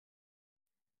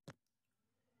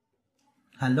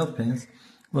Hello friends,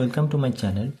 welcome to my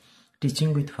channel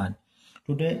Teaching with Fun.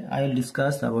 Today I will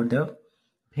discuss about the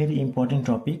very important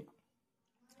topic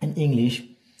in English,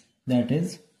 that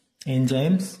is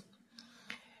enzymes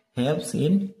helps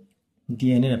in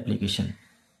DNA replication.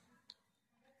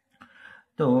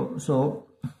 So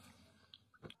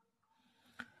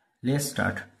let's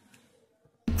start.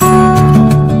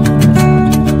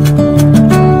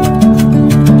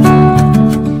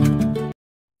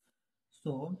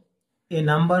 So a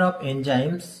number of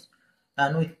enzymes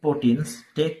and with proteins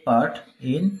take part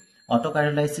in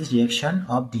autocatalysis reaction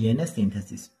of DNA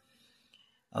synthesis.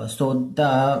 So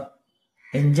the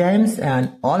enzymes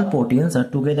and all proteins are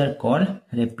together called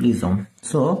replisome.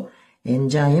 So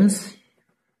enzymes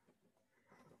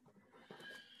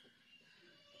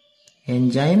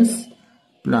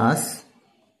plus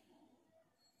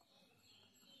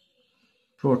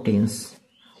proteins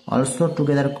also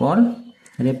together called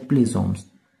replisomes.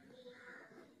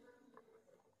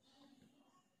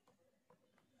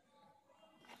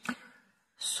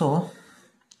 So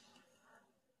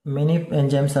many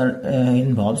enzymes are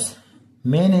involved.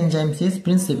 Main enzymes is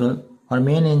principal or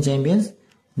main enzyme is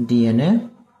DNA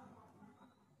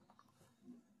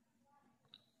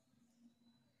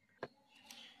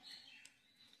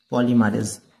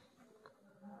polymerase.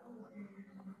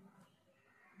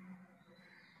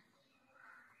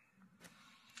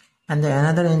 And the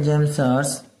another enzymes are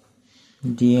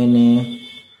DNA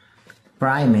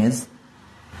primase,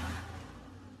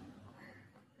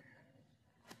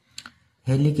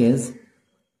 helicase,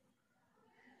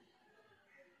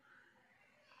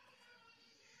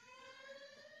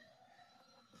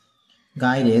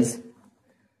 guidase,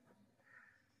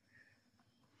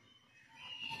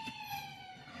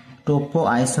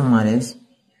 topoisomerase,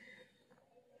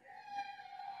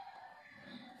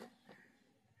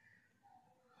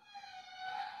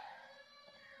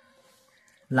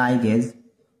 ligase,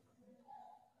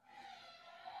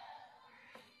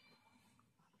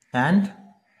 and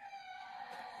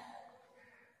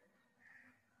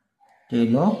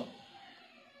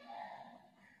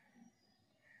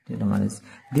telomerase.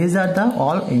 These are the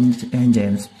all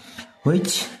enzymes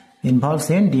which involves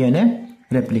in DNA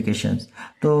replications.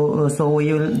 So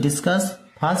we will discuss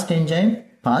first enzyme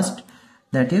first,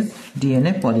 that is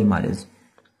DNA polymerase.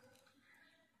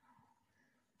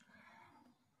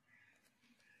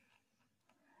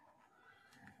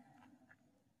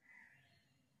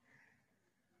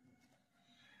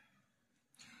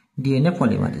 DNA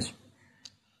polymerase.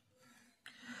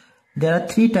 There are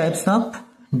three types of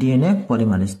DNA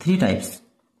polymerase. Three types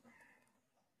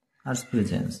are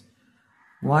present.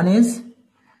 One is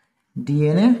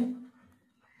DNA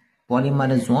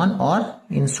polymerase 1, or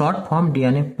in short form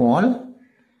DNA pol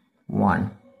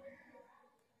 1.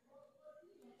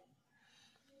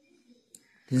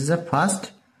 This is the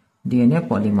first DNA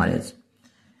polymerase.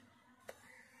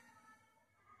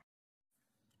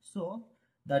 So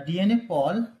the DNA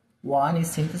pol 1 is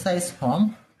synthesized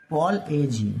from pol A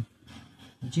gene,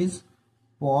 which is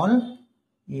pol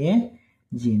A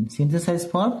gene,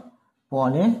 synthesized for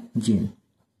pol A gene.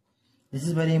 This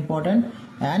is very important,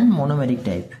 and monomeric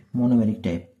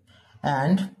type.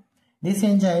 And this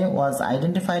enzyme was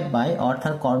identified by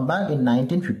Arthur Kornberg in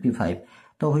 1955.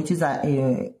 So which is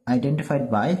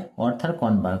identified by Arthur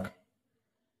Kornberg.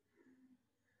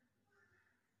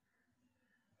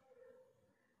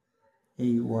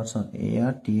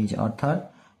 Arthur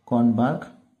Kornberg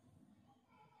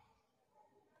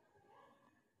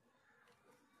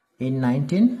in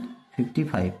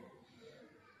 1955.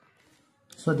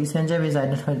 So this enzyme is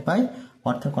identified by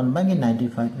Arthur Kornberg in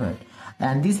 1955,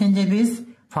 and this enzyme is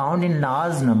found in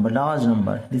large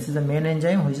number. This is the main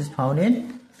enzyme which is found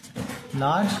in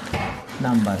large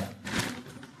number.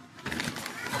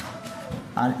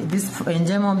 And this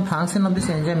enzyme of function of this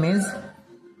enzyme is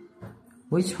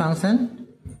which function?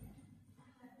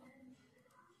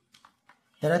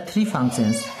 There are three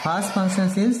functions. First function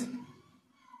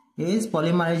is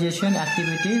polymerization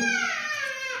activity.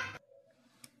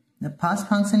 The first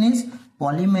function is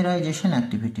polymerization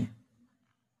activity.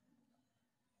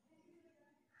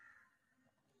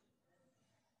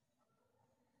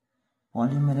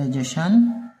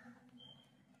 Polymerization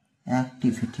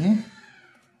activity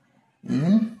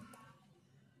in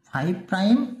 5'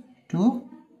 to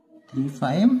 3'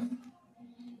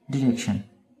 direction.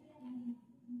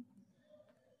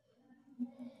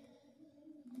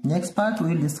 Next part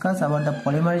we will discuss about the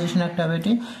polymerization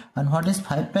activity, and what is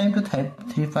 5' to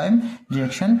 3'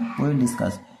 direction we will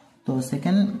discuss. So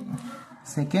second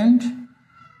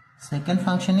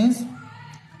function is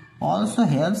also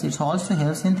helps in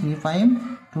 3'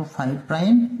 to 5'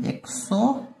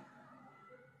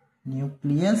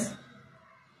 nuclease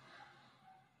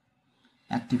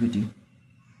activity.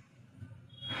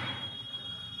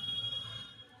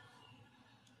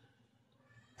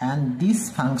 And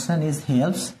this function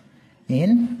helps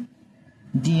in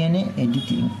DNA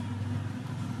editing,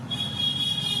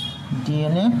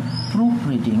 DNA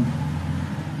proofreading.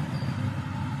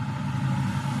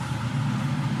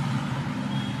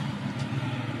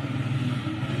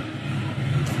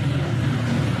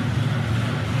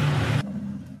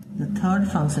 The third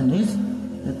function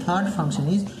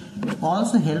is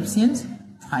also helps in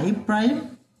 5'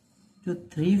 to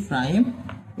 3'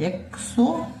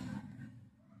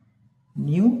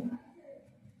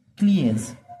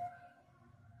 exonuclease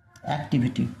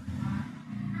activity.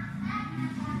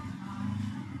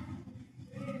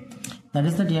 That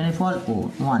is the DNA fall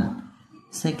 1.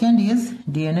 Second is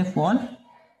DNA fall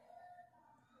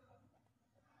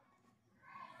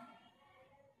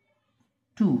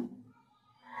 2.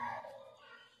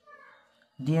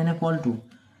 DNA fall 2.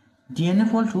 DNA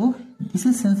fall 2, this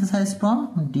is synthesized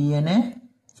from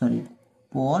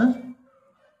Pol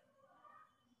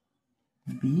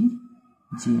B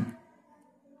gene.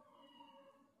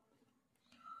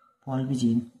 Pol B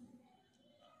gene.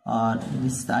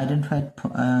 This is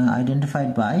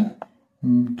identified by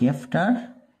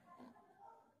Gefter,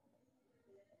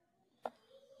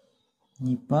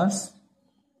 Nippers,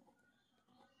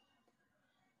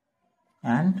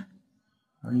 and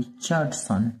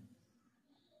Richardson.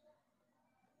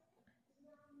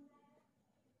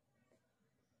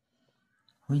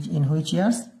 In which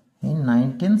years? In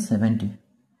 1970.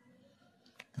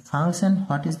 The function,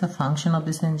 what is the function of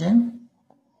this enzyme?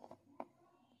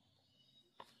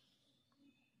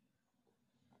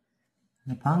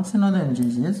 The function of the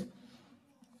enzyme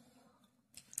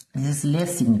is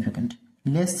less significant.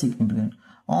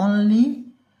 Only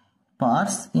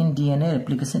parts in DNA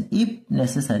replication if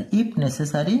necessary.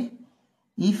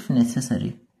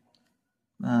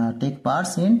 Take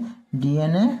parts in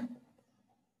DNA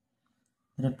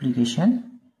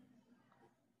replication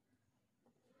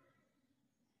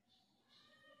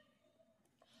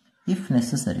if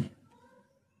necessary.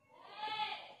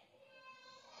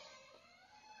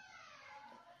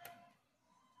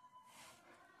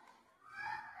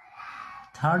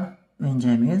 Third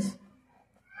enzyme is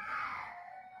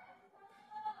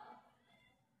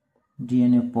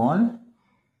DNA Pol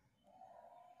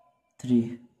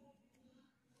 3.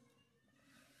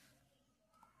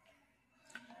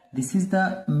 This is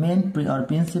the main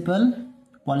principal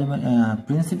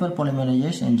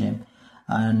polymerase enzyme,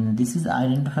 and this is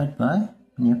identified by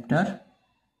Gefter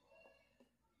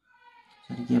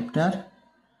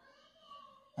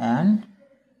and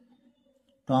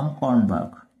Tom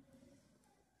Kornberg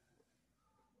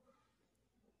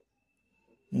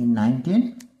in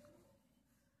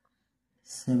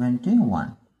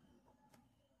 1971.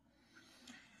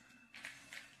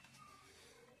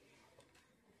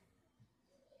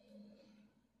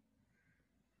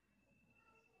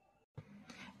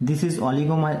 This is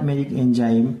oligomeric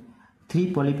enzyme.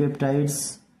 3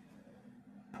 polypeptides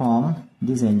from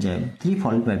this enzyme. 3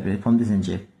 polypeptides from this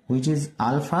enzyme, which is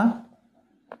alpha,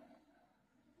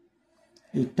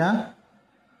 eta,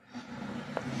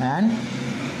 and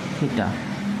theta.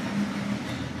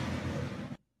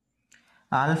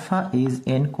 Alpha is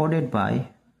encoded by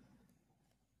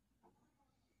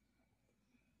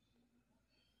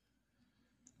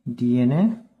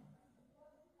DNA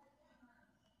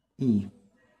E.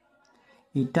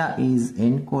 Eta is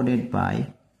encoded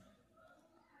by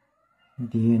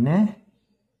DNA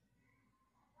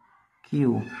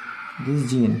Q,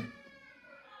 this gene.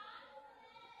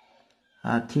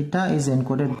 Theta is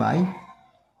encoded by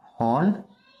Hall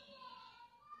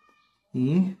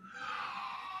E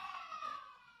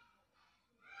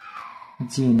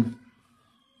gene.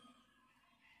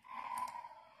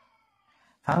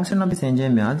 Function of this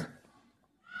enzyme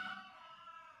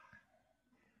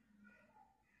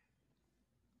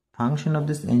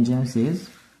is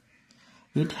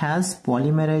it has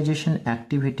polymerization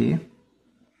activity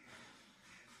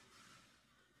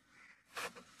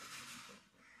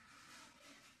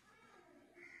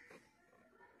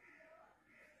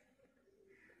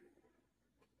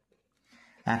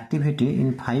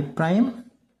in 5'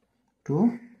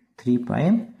 to 3'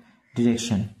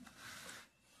 direction.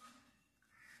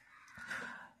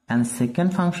 And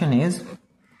second function is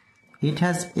it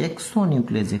has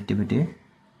exonuclease activity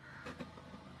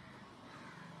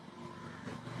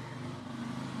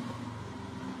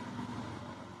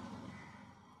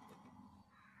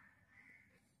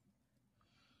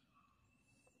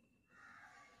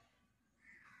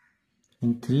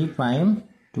in 3'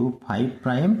 to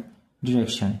 5'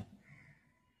 direction.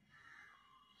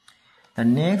 The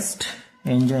next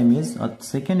enzyme is, or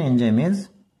second enzyme is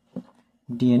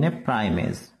DNA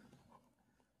primase.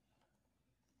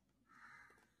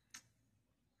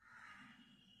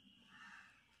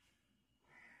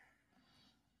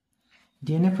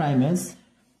 DNA primase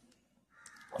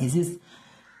this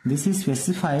is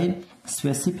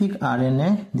specific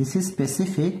RNA. This is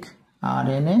specific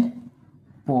RNA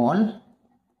Pol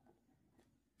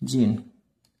gene.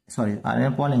 Sorry,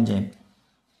 RNA Pol enzyme.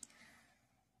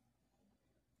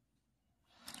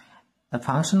 The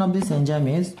function of this enzyme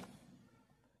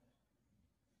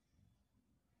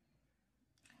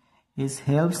is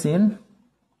helps in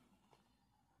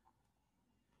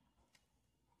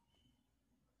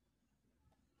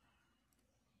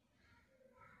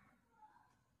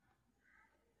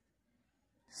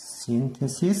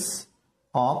synthesis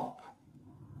of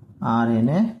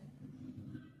RNA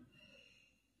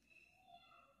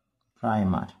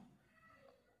primer.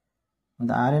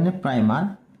 The RNA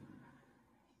primer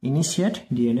initiate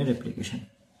DNA replication.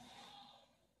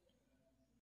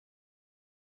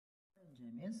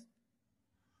 Enzyme is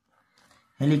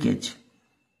helicase.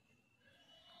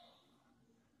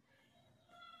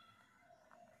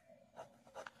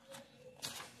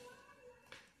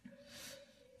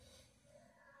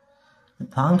 The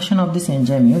function of this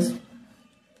enzyme is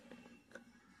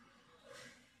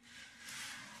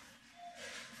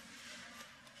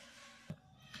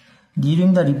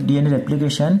during the DNA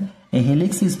replication, a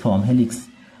helix is formed.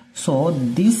 So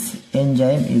this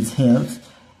enzyme helps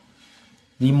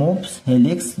removes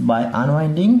helix by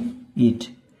unwinding it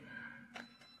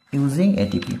using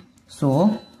ATP.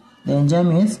 So the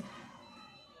enzyme is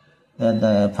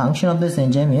the function of this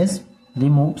enzyme is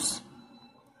removes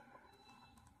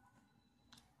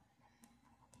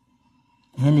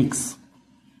helix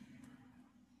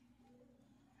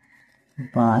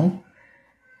by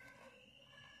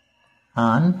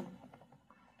unwinding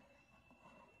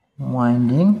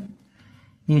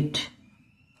it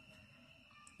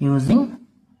using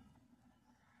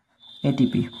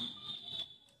ATP.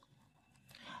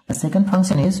 The second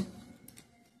function is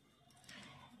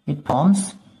it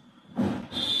forms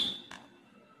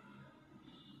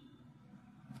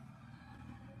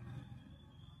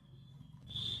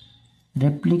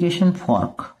replication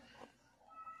fork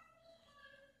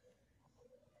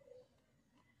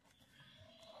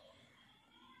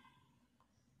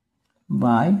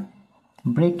by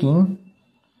breaking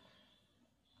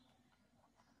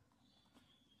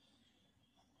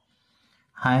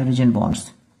hydrogen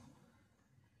bonds.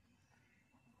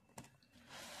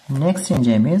 Next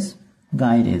enzyme is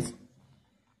gyrase.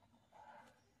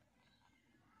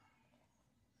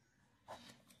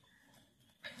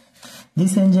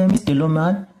 This enzyme is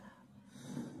telomere.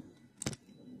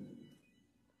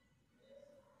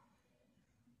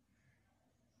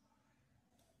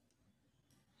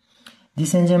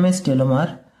 This enzyme is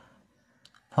telomere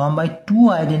formed by two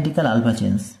identical alpha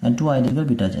chains and two identical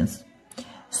beta chains.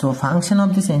 So function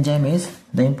of this enzyme is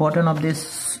the important of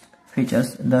this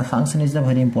features. The function is the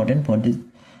very important for this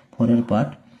your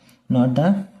part, not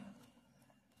the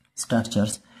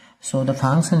structures. So the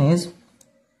function is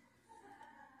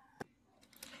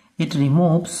it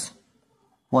removes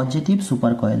positive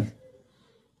supercoil.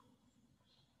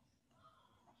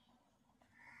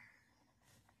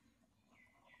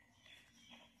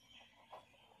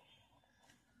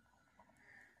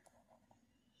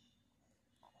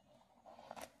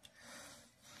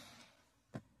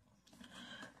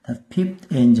 The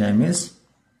fifth enzyme is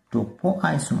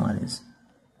topoisomerase.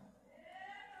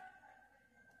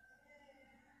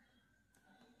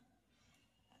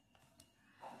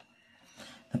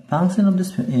 The function of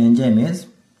this enzyme is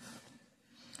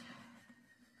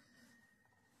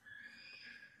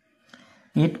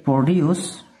it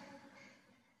produces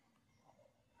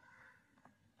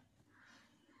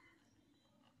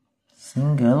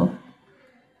single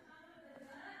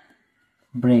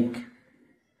break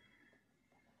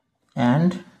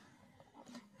and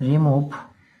remove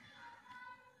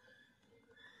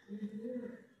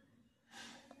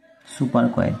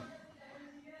supercoil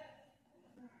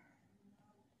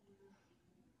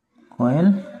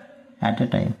at a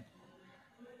time.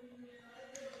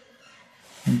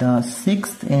 The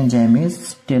sixth enzyme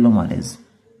is telomerase.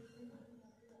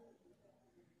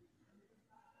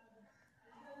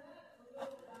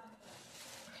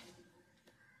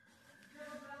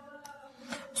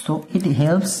 So it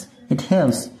helps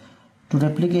to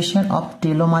replication of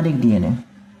telomeric DNA.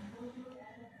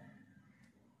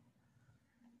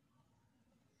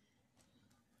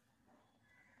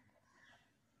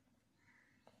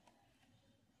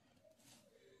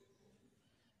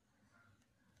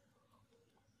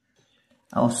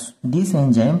 This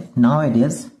enzyme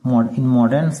nowadays in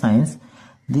modern science,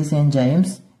 this enzyme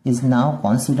is now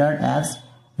considered as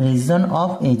reason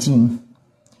of aging.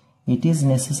 It is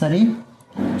necessary,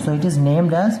 so it is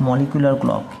named as molecular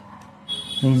clock.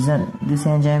 This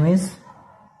enzyme is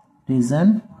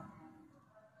reason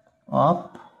of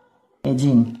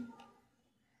aging.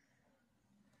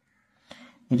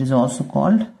 It is also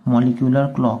called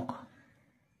molecular clock.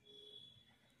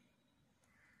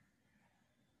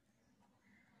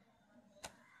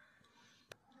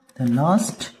 The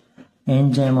last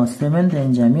enzyme or seventh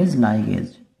enzyme is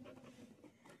ligase.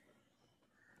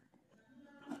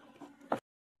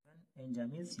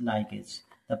 Enzyme is ligase.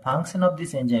 The function of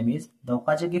this enzyme is the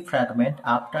Okazaki fragment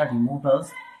after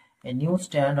removals a new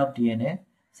strand of DNA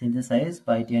synthesized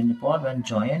by DNA pol when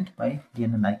joined by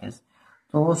DNA ligase.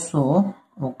 So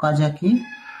Okazaki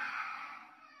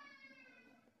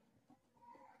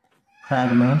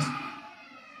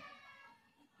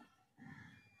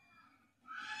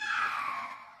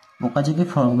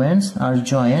fragments are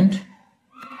joined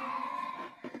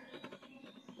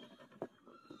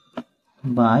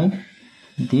by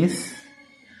this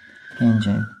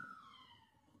enzyme.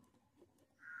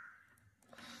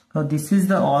 So this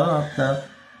is all of the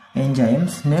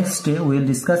enzymes. Next we will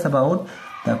discuss about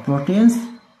the proteins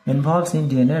involved in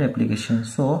DNA replication.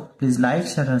 So please like,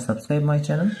 share and subscribe my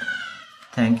channel.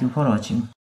 Thank you for watching.